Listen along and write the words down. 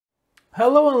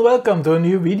Hello and welcome to a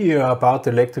new video about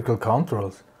electrical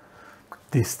controls.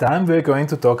 This time we're going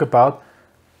to talk about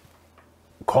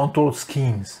control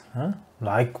schemes,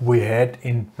 like we had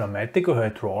in pneumatic or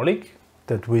hydraulic,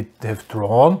 that we have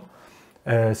drawn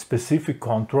a specific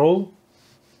control,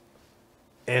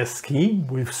 a scheme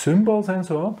with symbols and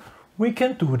so on. We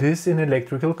can do this in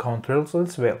electrical controls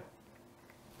as well.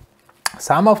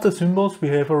 Some of the symbols we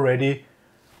have already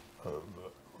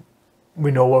we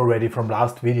know already from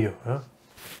last video.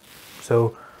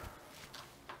 So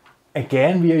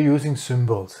again we are using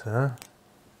symbols. I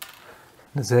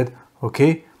said,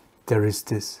 okay, there is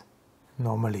this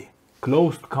normally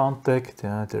closed contact,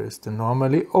 there is the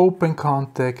normally open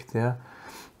contact,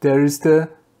 there is the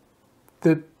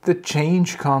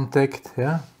change contact.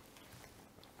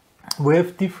 We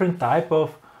have different type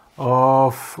of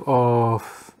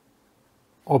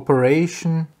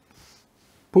operation,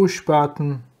 push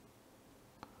button,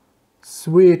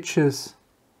 switches,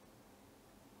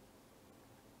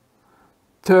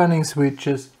 turning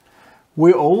switches.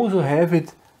 We also have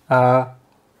it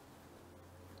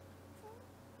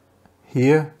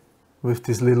here with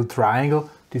this little triangle.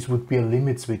 This would be a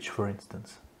limit switch, for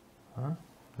instance.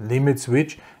 Limit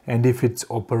switch, and if it's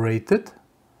operated,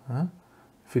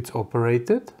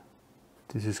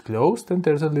 this is closed and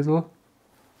there's a little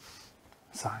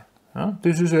sign.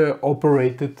 This is an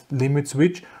operated limit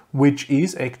switch, which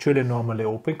is actually normally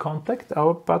open contact,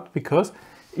 but because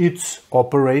it's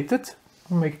operated,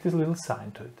 we make this little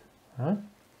sign to it.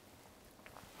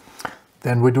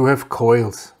 Then we do have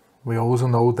coils. We also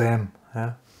know them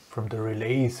from the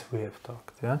relays we have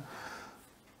talked.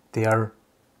 They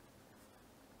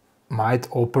might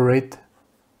operate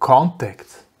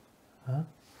contacts.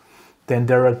 Then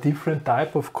there are different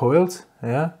type of coils.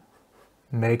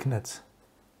 Magnets.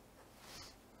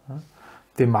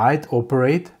 They might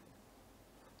operate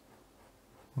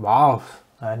valves.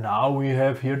 And now we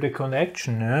have here the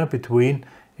connection between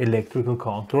electrical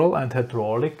control and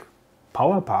hydraulic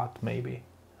power part, maybe.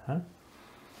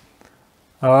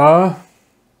 Yeah,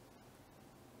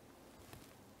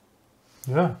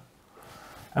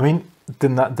 I mean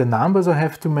the numbers I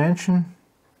have to mention.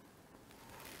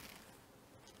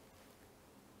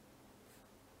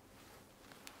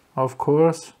 Of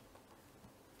course.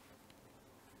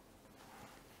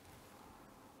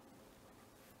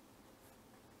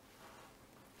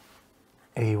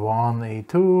 A1,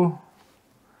 A2,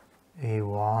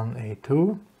 A1,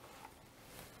 A2.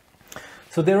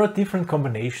 So there are different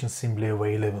combinations simply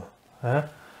available. I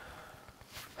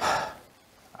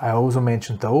also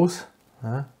mentioned those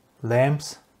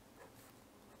lamps,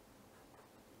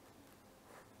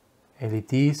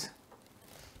 LEDs.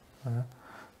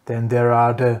 Then there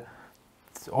are the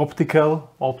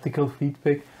optical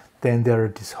feedback. Then there are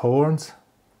these horns.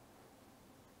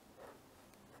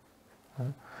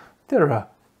 There are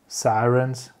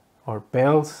sirens or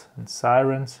bells and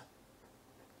sirens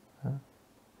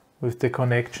with the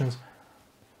connections.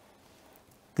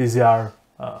 These are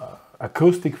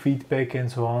acoustic feedback and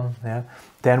so on.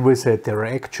 Then we said there are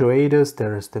actuators,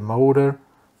 there is the motor,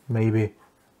 maybe an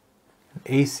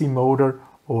AC motor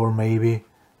or maybe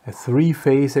a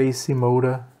three-phase AC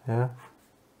motor.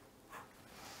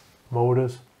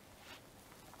 Motors.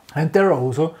 And there are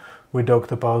also, we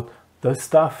talked about the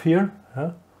stuff here.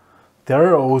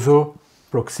 There are also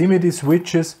proximity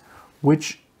switches,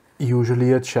 which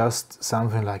usually adjust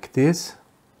something like this.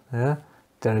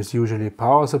 There is usually a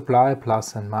power supply,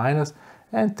 plus and minus,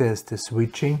 and there's the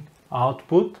switching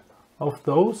output of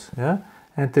those.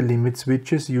 And the limit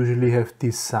switches usually have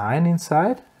this sign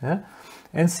inside,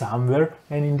 and somewhere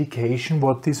an indication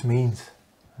what this means.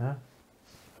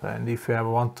 And if I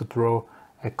want to draw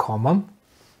a common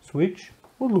switch,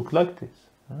 it would look like this.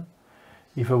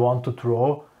 If I want to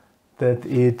draw that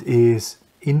it is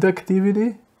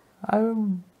inductivity, I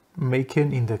will make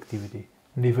an inductivity.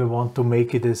 And if I want to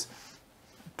make it as,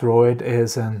 draw it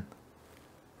as an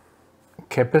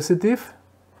capacitive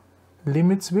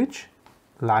limit switch,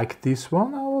 like this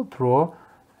one, I will draw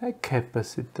a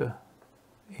capacitor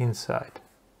inside.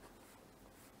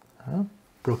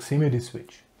 Proximity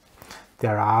switch.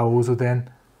 There are also then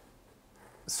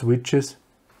switches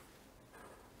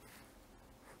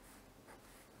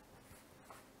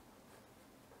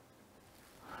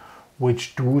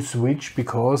which do switch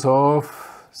because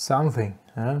of something.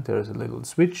 There is a little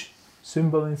switch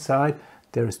symbol inside,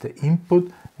 there is the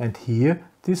input, and here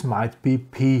this might be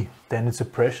P, then it's a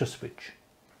pressure switch.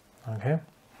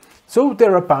 So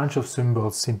there are a bunch of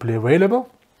symbols simply available,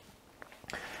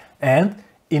 and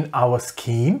in our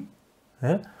scheme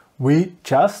we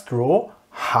just draw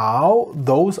how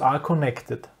those are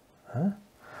connected.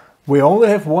 We only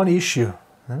have one issue.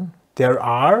 there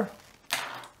are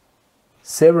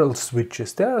several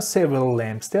switches, there are several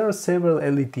lamps, there are several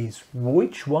LEDs.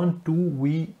 Which one do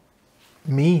we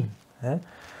mean?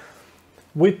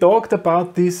 We talked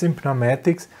about this in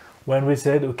pneumatics when we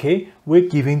said, okay, we're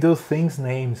giving those things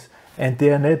names, and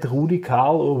they are not Rudi,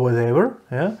 Karl or whatever.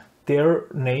 They're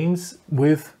names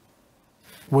with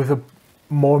a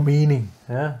more meaning,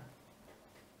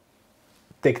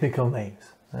 technical names.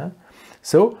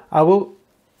 So I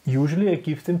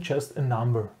give them just a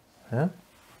number.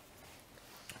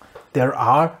 There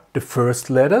are the first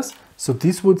letters, so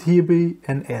this would here be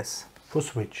an S for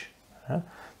switch.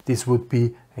 This would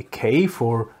be a K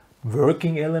for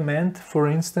working element, for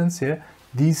instance.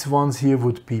 These ones here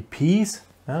would be P's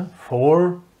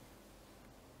for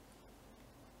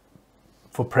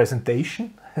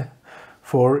presentation,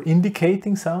 for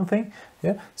indicating something.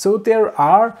 So there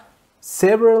are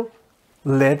several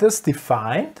letters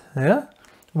defined,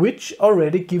 which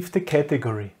already give the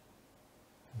category.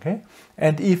 Okay,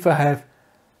 and if I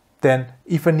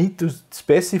need to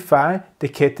specify the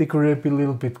category a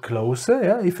little bit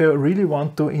closer, if I really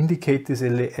want to indicate this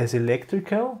as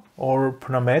electrical or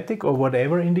pneumatic or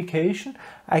whatever indication,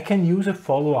 I can use a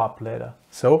follow-up letter.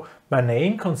 So my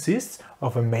name consists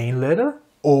of a main letter,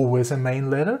 always a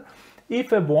main letter.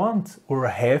 If I want or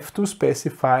have to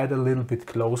specify it a little bit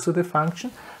closer, the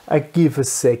function, I give a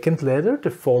second letter, the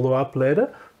follow-up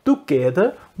letter.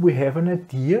 Together we have an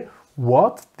idea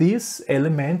what this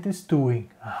element is doing.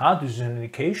 This is an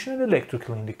indication, an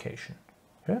electrical indication.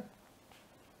 This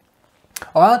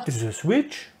is a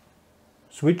switch,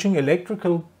 switching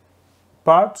electrical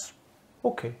parts.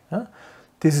 Okay.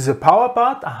 This is a power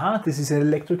part. This is an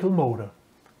electrical motor.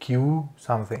 Q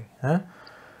something.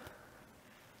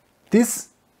 These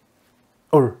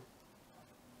are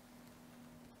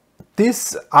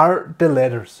the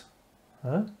letters.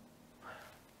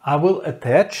 I will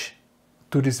attach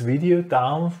to this video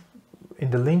down in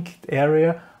the link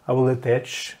area. I will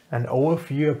attach an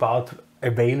overview about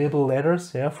available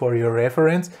letters, for your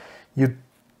reference.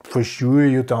 For sure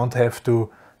you don't have to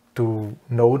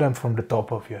know them from the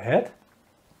top of your head.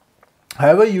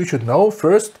 However, you should know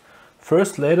first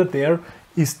letter there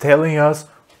is telling us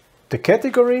the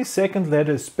category, second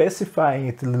letter is specifying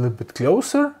it a little bit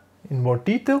closer in more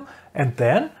detail, and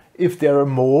then if there are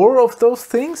more of those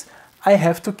things, I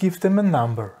have to give them a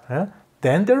number.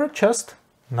 Then there are just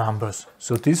numbers.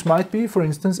 So this might be, for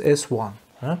instance, S1.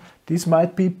 This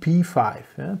might be P5,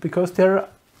 because there are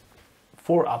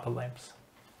 4 other lamps.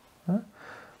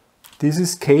 This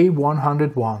is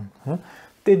K101.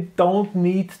 They don't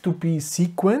need to be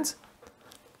sequenced.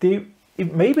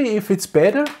 Maybe if it's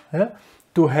better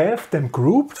to have them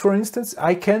grouped, for instance,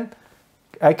 I can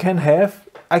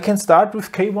start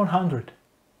with K100.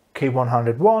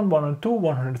 K101, 102,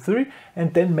 103,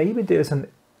 and then maybe there's an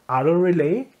other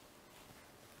relay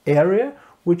area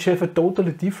which have a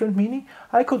totally different meaning.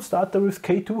 I could start there with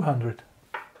K200.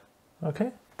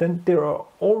 Okay, then they are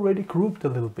already grouped a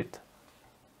little bit.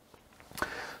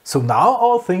 So now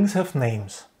all things have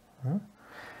names.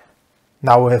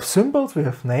 Now we have symbols, we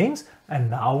have names, and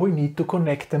now we need to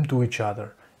connect them to each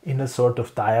other in a sort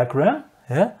of diagram.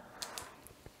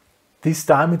 This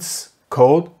time it's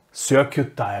called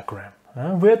circuit diagram.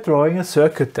 We're drawing a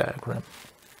circuit diagram.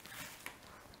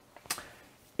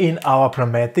 In our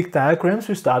pneumatic diagrams,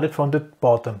 we started from the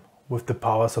bottom with the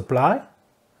power supply,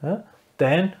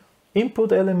 then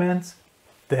input elements,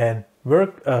 then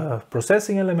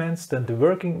processing elements, then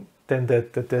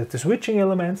the switching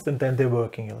elements, and then the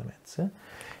working elements.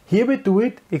 Here we do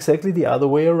it exactly the other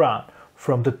way around,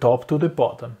 from the top to the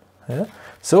bottom.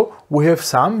 So we have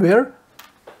somewhere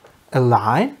a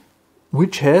line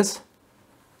which has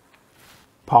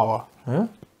power.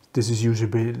 This is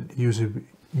usually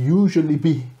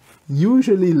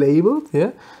labeled.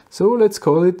 So let's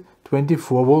call it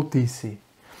 24 volt DC.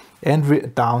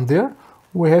 And down there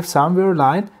we have somewhere a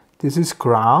line. This is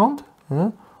ground,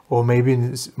 or maybe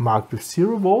it's marked with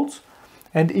 0 volts.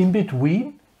 And in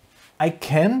between I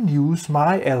can use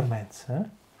my elements.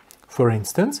 For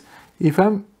instance, if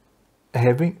I'm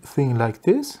having a thing like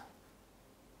this,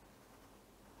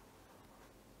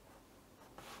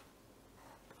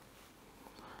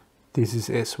 this is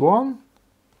S1,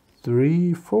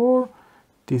 3, 4,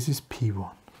 this is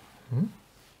P1.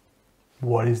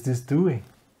 What is this doing?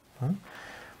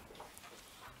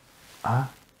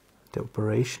 The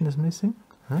operation is missing.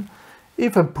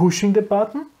 If I'm pushing the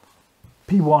button,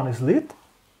 P1 is lit.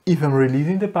 If I'm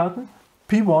releasing the button,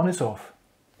 P1 is off.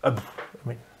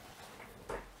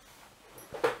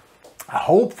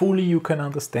 Hopefully you can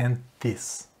understand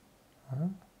this.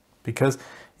 Because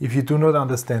if you do not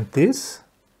understand this,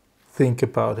 think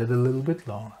about it a little bit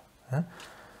longer.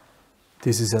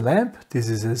 This is a lamp, this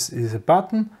is a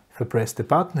button. If I press the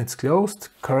button, it's closed,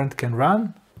 current can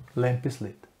run, lamp is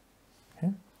lit.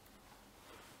 Okay.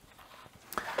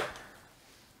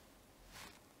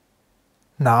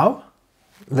 Now,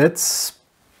 let's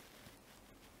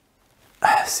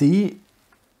see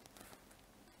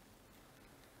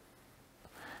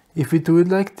if we do it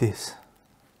like this.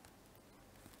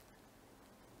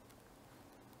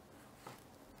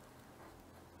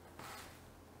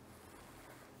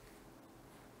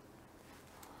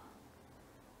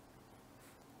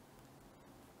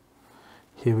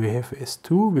 Here we have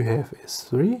S2, we have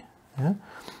S3, yeah?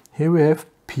 Here we have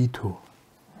P2.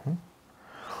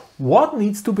 What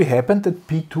needs to be happened that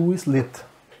P2 is lit?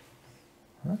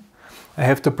 I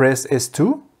have to press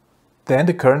S2, then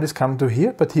the current is coming to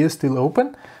here, but here is still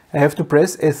open. I have to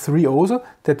press S3 also,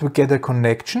 that we get a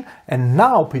connection, and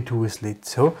now P2 is lit.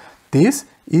 So this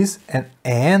is an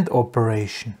AND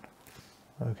operation.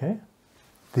 Okay,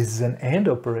 this is an AND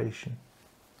operation.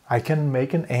 I can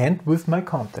make an AND with my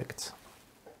contacts.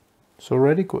 So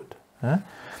already good.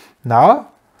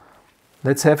 Now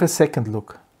let's have a second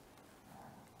look.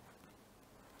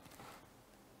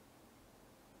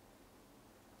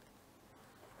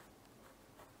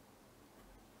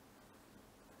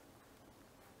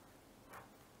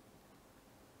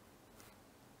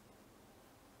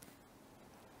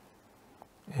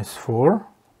 S4,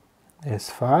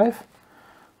 S5.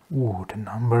 Ooh, the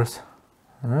numbers.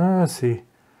 Let's see.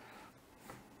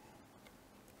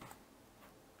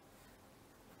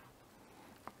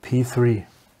 P3.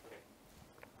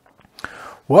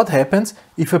 What happens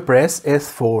if I press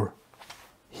S4?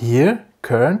 Here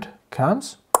current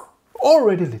comes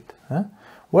already lit.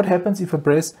 What happens if I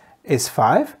press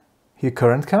S5? Here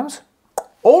current comes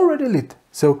already lit.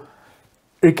 So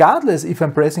regardless if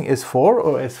I'm pressing S4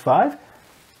 or S5,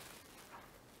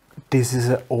 this is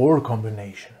an OR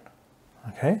combination.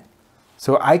 Okay,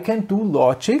 so I can do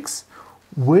logics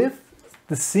with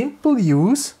the simple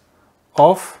use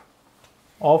of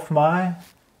my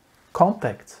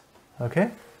contacts.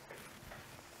 Okay,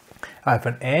 I have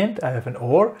an AND, I have an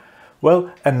OR.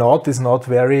 Well, a NOT is not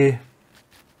very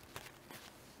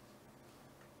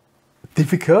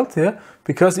difficult, yeah,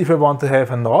 because if I want to have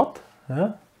a NOT,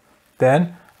 yeah,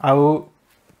 then I will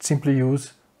simply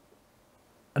use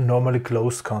a normally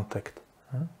closed contact,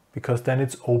 because then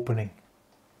it's opening.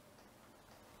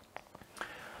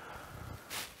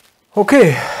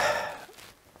 Okay,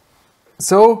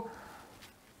 so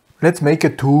let's make a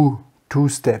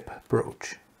two-step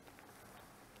approach.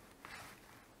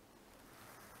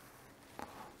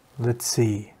 Let's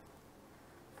see.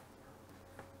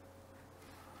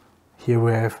 Here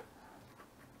we have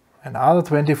another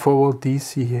 24 volt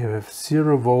DC, here we have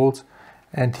 0 volts,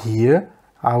 and here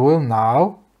I will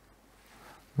now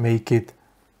make it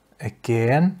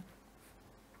again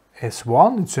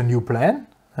S1, it's a new plan,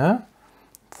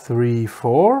 3,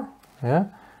 4, yeah?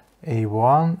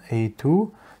 A1,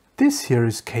 A2, this here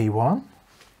is K1,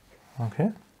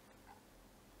 okay,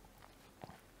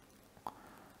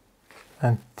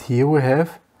 and here we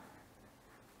have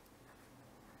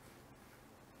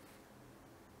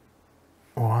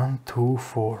 1, 2,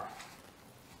 4.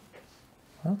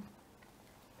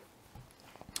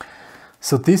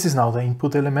 So this is now the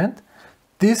input element,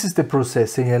 this is the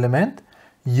processing element.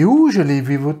 Usually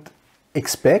we would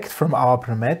expect from our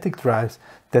pneumatic drives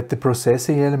that the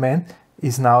processing element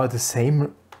is now at the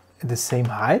same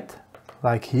height,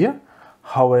 like here.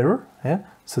 However,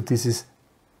 so this is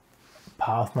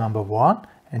path number 1,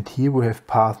 and here we have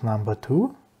path number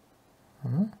 2.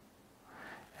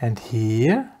 And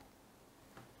here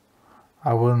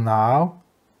I will now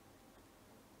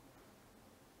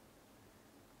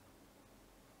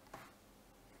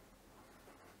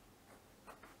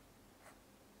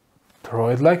draw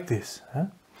it like this.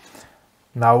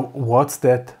 Now what's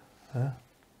that?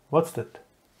 What's that?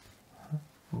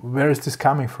 Where is this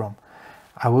coming from?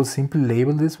 I will simply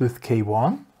label this with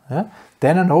K1.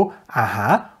 Then I know,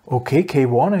 okay,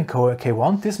 K1 and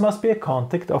K1, this must be a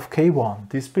contact of K1.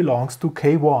 This belongs to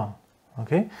K1.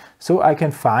 Okay, so I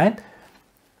can find,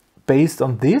 based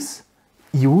on this,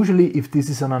 usually if this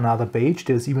is on another page,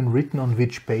 there's even written on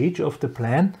which page of the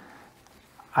plan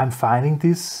I'm finding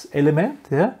this element.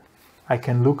 I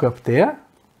can look up there,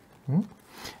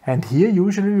 and here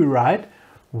usually we write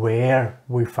where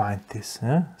we find this.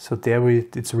 So there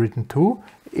it's written 2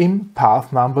 in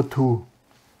path number 2.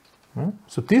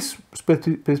 So this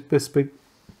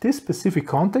specific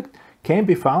contact can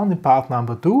be found in path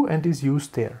number 2 and is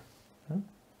used there.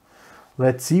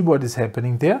 Let's see what is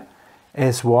happening there.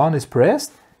 S1 is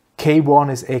pressed, K1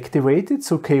 is activated,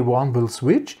 so K1 will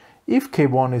switch. If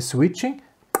K1 is switching,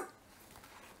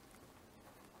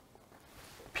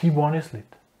 P1 is lit.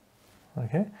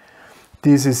 Okay,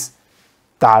 this is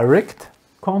direct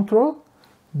control.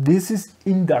 This is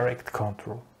indirect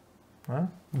control.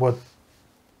 What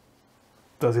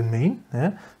does it mean?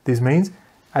 This means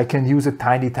I can use a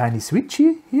tiny switch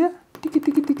here,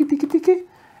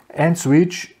 and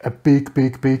switch a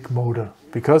big motor.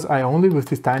 Because I only with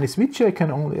this tiny switch I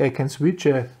can switch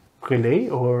a relay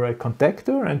or a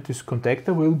contactor, and this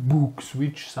contactor will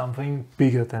switch something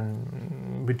bigger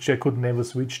than which I could never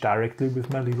switch directly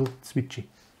with my little switchy.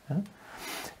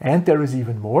 And there is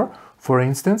even more. For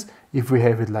instance, if we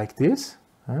have it like this,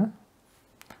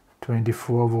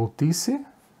 24 volt DC,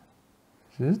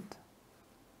 is it?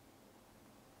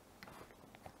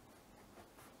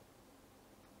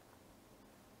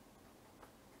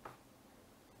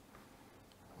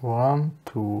 One,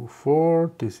 two,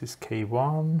 four. This is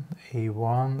K1,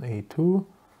 A1, A2.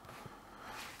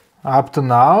 Up to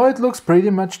now, it looks pretty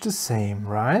much the same,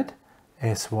 right?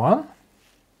 S1.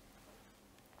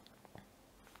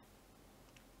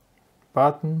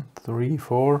 Button 3,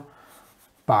 4,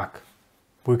 back.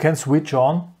 We can switch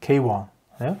on K1.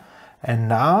 Yeah? And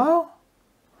now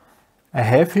I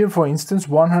have here, for instance,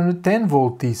 110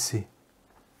 volt DC.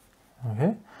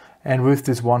 Okay, and with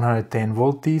this 110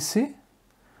 volt DC,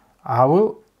 I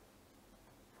will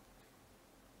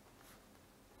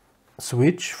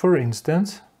switch, for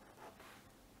instance,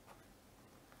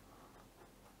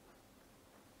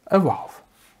 a valve.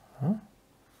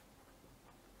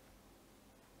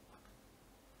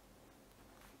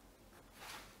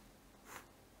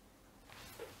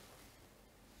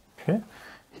 Okay,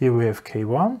 here we have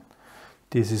K1.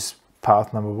 This is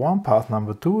path number 1, path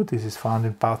number 2. This is found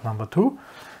in path number 2.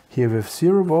 Here we have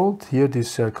 0 volt. Here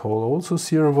this I call also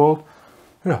 0 volt.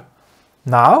 Yeah.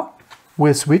 Now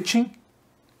we're switching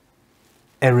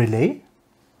a relay.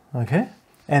 Okay.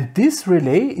 And this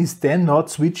relay is then not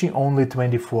switching only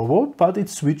 24 volt, but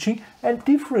it's switching a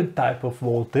different type of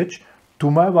voltage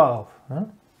to my valve.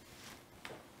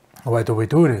 Why do we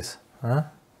do this?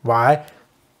 Why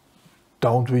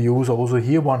don't we use also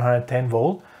here 110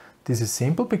 volt? This is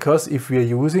simple, because if we are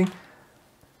using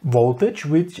voltage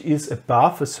which is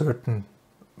above a certain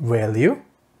value,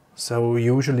 so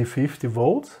usually 50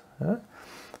 volts,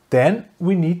 then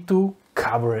we need to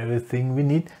cover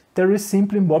everything. There is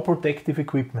simply more protective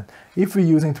equipment. If we're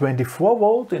using 24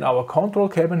 volt in our control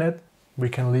cabinet, we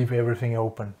can leave everything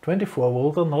open. 24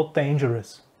 volt are not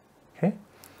dangerous. Okay,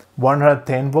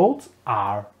 110 volts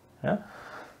are.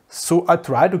 So I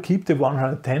try to keep the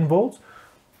 110 volts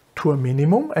to a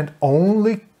minimum and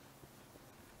only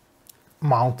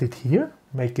mount it here,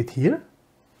 make it here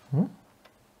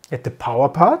at the power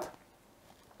part,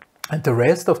 and the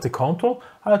rest of the control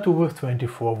I do with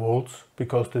 24 volts,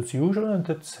 because that's usual and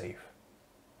that's safe.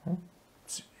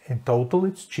 In total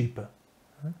it's cheaper.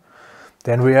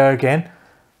 Then we are again,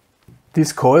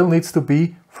 this coil needs to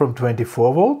be from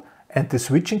 24 volt, and the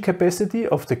switching capacity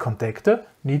of the contactor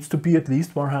needs to be at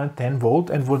least 110 volt,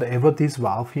 and whatever this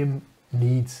valve here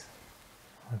needs.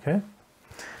 Okay,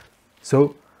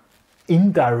 so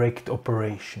indirect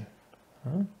operation,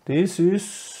 this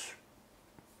is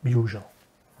usual.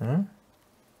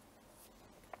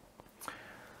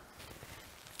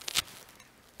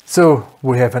 So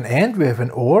we have an AND, we have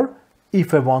an OR.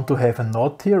 If I want to have a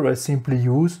NOT here, I simply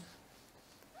use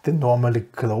the normally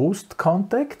closed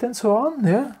contact and so on.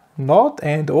 Yeah, NOT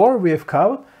and OR we have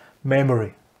covered.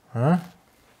 Memory,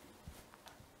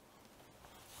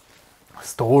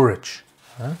 storage.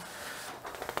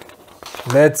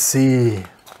 Let's see.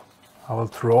 I will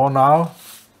draw now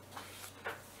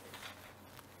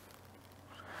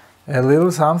a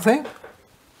little something.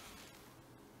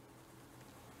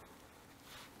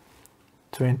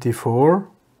 24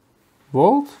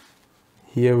 volt.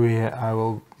 Here I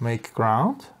will make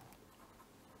ground.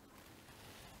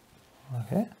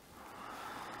 Okay.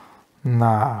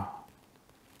 Now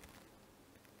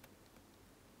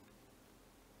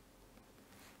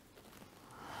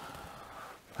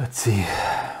let's see.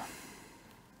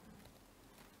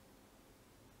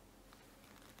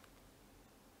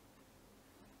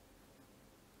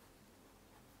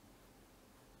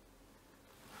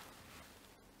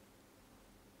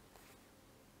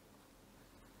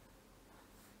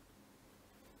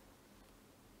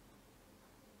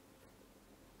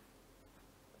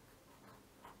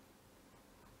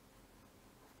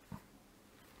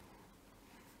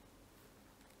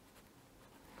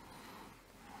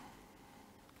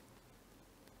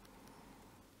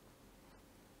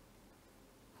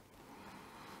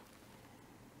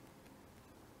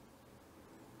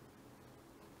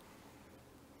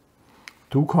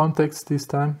 Two contacts this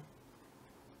time.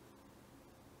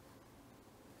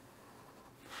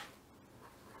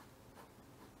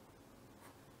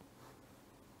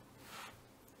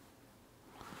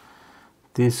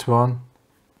 This one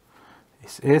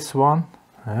is S1.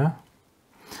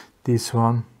 This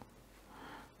one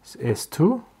is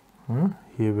S2.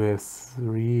 Here we have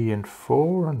 3 and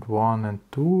 4 and 1 and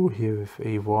 2. Here we have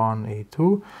A1,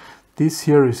 A2. This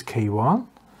here is K1.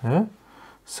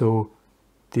 So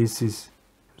this is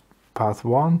path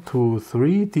 1, 2,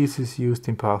 3. This is used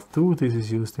in path 2. This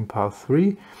is used in path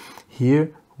 3.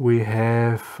 Here we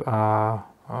have 1,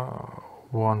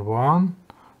 1,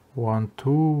 1,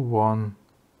 2, 1,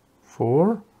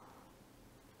 4,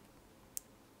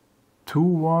 2,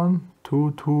 1,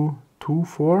 2, 2, 2,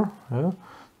 4.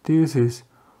 This is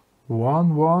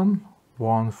 1, 1,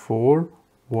 1, 4,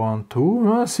 1,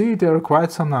 2. See, there are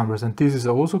quite some numbers. And this is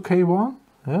also K1.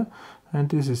 And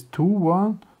this is 2,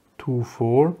 1, 2,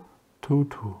 4, 2,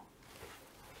 2.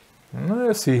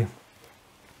 Let's see.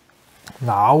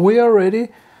 Now we already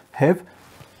have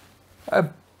a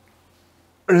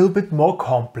little bit more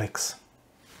complex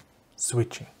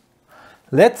switching.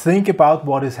 Let's think about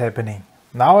what is happening.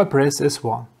 Now I press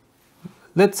S1.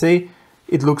 Let's say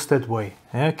it looks that way.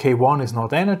 K1 is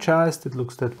not energized, it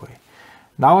looks that way.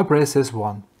 Now I press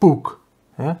S1. Book.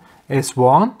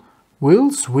 S1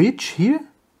 will switch here.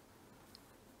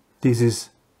 This is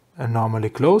a normally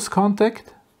closed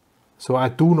contact. So I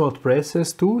do not press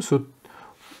S2. So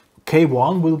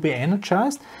K1 will be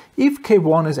energized. If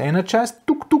K1 is energized,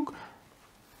 tuk tuk,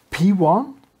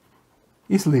 P1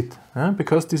 is lit,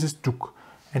 because this is tuk.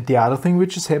 And the other thing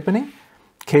which is happening,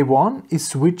 K1 is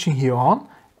switching here on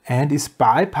and is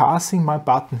bypassing my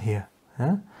button here.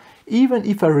 Even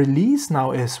if I release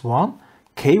now S1,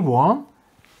 K1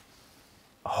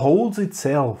 holds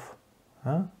itself.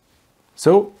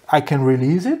 So I can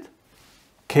release it.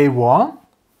 K1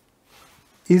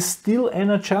 is still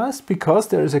energized because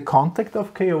there is a contact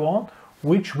of K1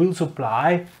 which will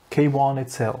supply K1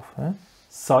 itself.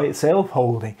 So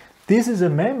self-holding. This is a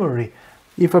memory.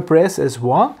 If I press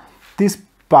S1, this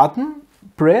button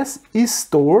press is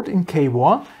stored in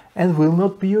K1 and will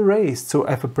not be erased. So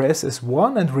if I press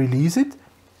S1 and release it,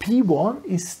 P1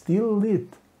 is still lit.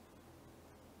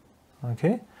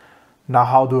 Okay. Now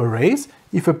how to erase?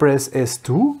 If I press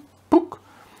S2, book,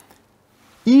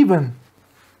 even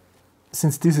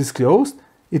since this is closed,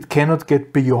 it cannot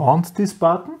get beyond this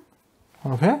button.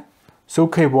 Okay. So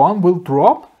K1 will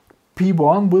drop,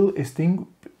 P1 will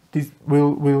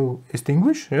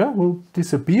extinguish, will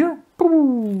disappear.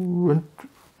 And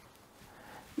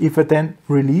if I then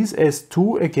release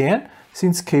S2 again,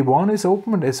 since K1 is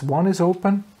open and S1 is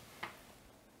open,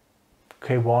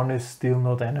 K1 is still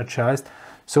not energized.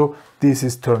 So this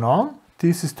is turn on,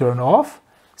 this is turn off,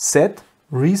 set,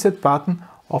 reset button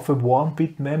of a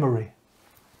 1-bit memory.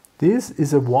 This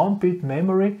is a 1-bit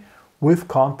memory with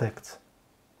contacts.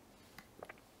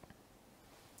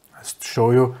 I'll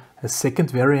show you a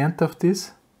second variant of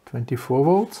this, 24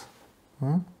 volts.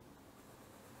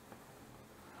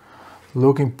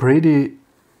 Looking pretty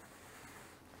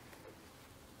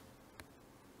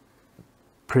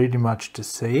much the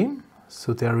same.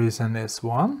 So there is an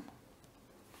S1.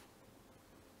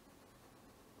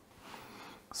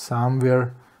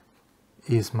 Somewhere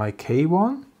is my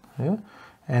K1.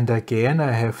 And again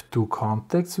I have two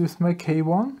contacts with my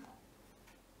K1.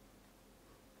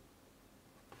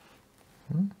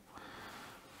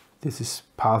 This is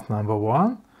path number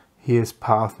 1. Here's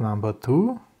path number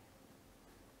 2.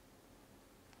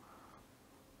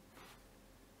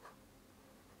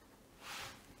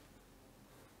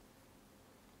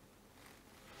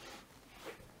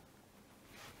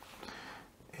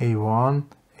 A1,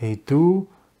 A2,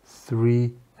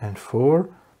 3 and 4.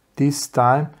 This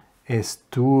time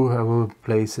S2, I will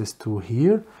place S2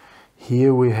 here.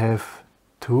 Here we have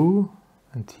 2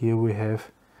 and here we have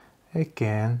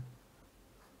again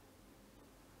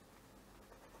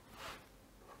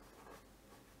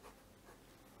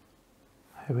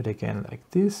have it again like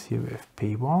this. Here we have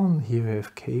P1, here we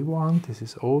have K1, this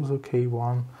is also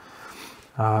K1.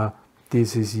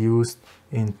 This is used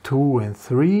in 2 and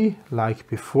 3 like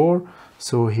before.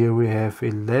 So here we have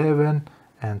 11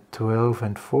 and 12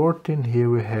 and 14. Here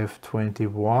we have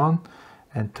 21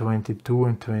 and 22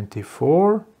 and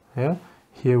 24.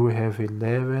 Here we have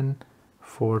 11,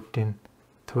 14,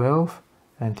 12,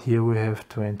 and here we have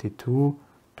 22,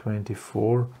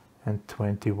 24 and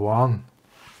 21.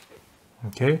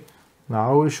 Okay,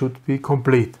 now it should be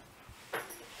complete.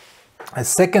 A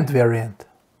second variant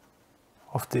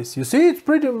of this, you see, it's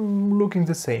pretty looking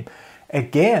the same.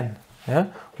 Again,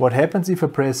 what happens if I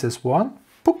press S1?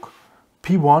 Book,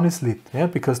 P1 is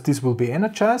lit, because this will be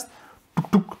energized.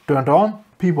 Turned on,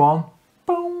 P1,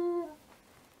 boom,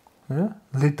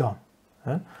 lit on.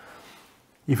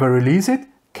 If I release it,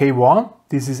 K1,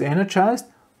 this is energized,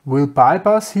 will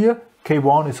bypass here,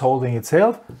 K1 is holding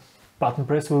itself, button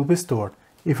press will be stored.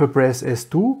 If I press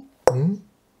S2,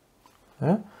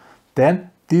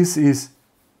 then this is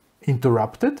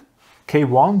interrupted,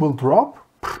 K1 will drop,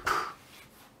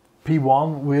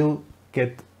 P1 will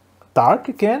get dark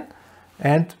again,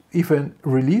 and if I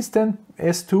release then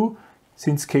S2,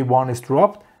 since K1 is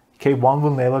dropped, K1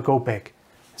 will never go back.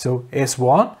 So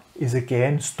S1 is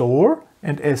again store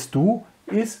and S2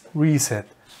 is reset.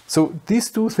 So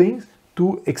these two things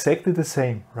do exactly the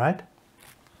same, right?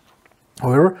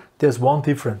 However, there's one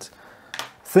difference.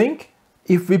 Think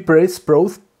if we press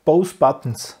both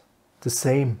buttons the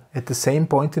same at the same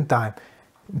point in time.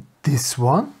 This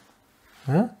one,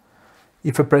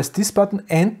 if I press this button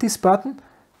and this button,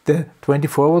 the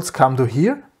 24 volts come to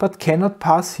here but cannot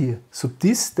pass here. So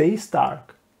this stays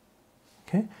dark.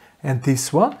 Okay? And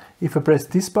this one, if I press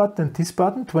this button and this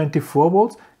button, 24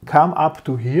 volts come up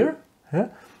to here.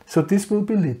 So this will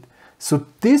be lit. So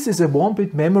this is a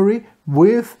 1-bit memory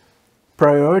with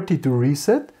priority to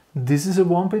reset. This is a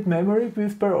 1-bit memory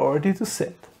with priority to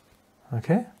set.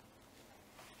 Okay?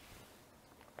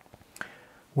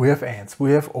 We have ANDs,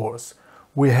 we have ORs,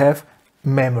 we have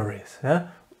memories.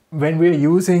 When we are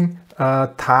using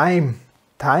time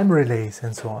relays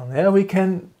and so on, we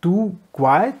can do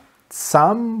quite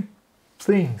some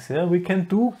things. We can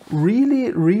do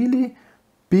really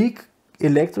big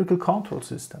electrical control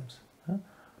systems.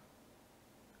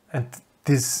 And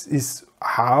this is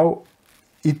how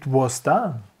it was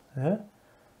done.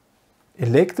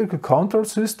 Electrical control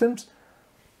systems,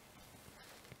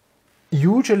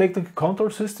 huge electrical control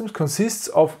systems consists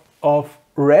of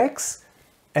racks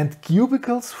and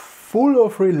cubicles full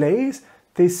of relays.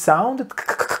 They sounded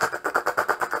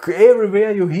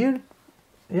everywhere you hear.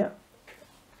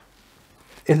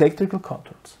 Electrical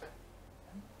controls.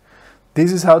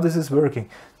 This is how this is working.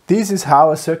 This is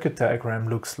how a circuit diagram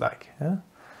looks like.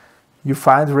 You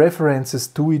find references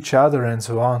to each other and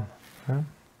so on.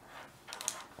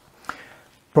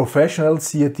 Professional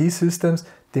CAD systems,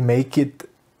 they make it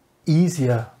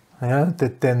easier.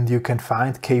 That then you can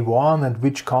find K1 and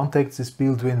which contacts is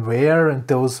built in where, and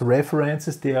those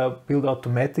references, they are built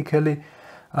automatically.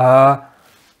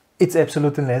 It's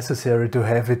absolutely necessary to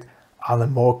have it on a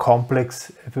more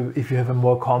complex, if you have a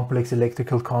more complex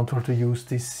electrical control, to use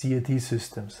these CAD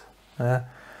systems.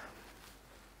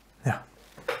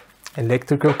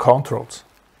 Electrical controls.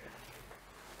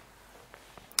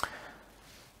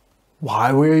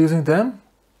 Why we are using them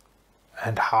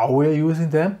and how we are using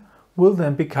them will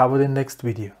then be covered in next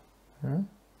video.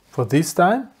 For this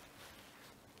time,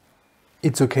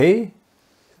 it's okay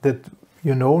that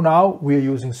you know now we are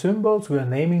using symbols, we are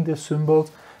naming the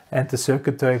symbols, and the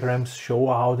circuit diagrams show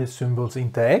how these symbols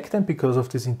interact, and because of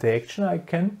this interaction I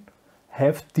can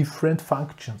have different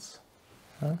functions.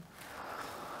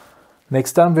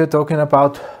 Next time we're talking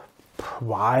about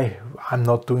why I'm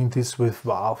not doing this with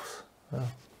valves.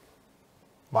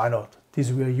 Why not?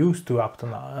 This we are used to up to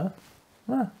now.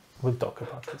 We'll talk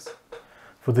about this.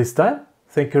 For this time,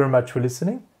 thank you very much for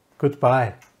listening.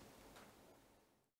 Goodbye.